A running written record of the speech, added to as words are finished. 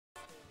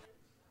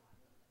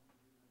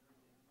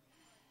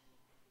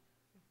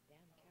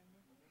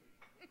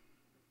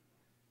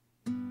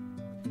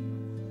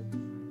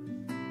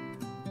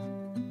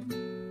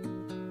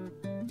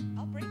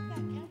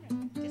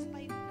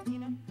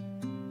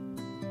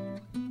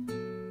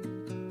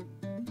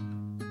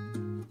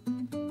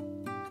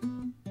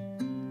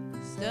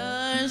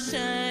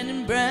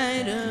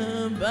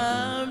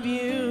above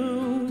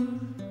you.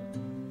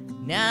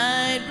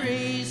 Night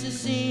breezes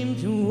seem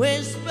to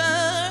whisper,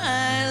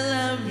 I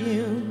love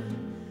you.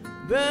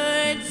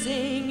 Birds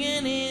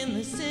singing in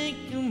the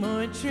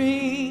sycamore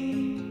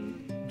tree.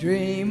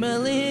 Dream a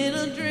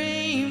little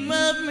dream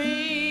of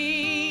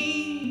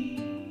me.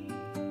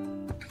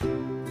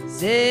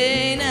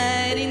 Say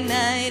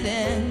nighty-night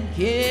and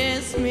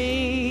kiss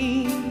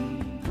me.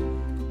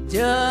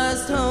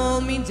 Just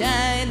hold me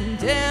tight and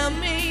tell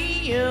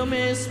me you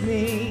miss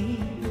me,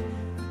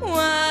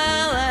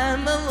 while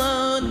I'm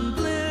alone and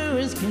blue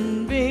as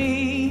can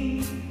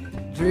be.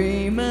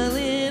 Dream a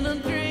little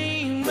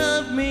dream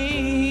of me.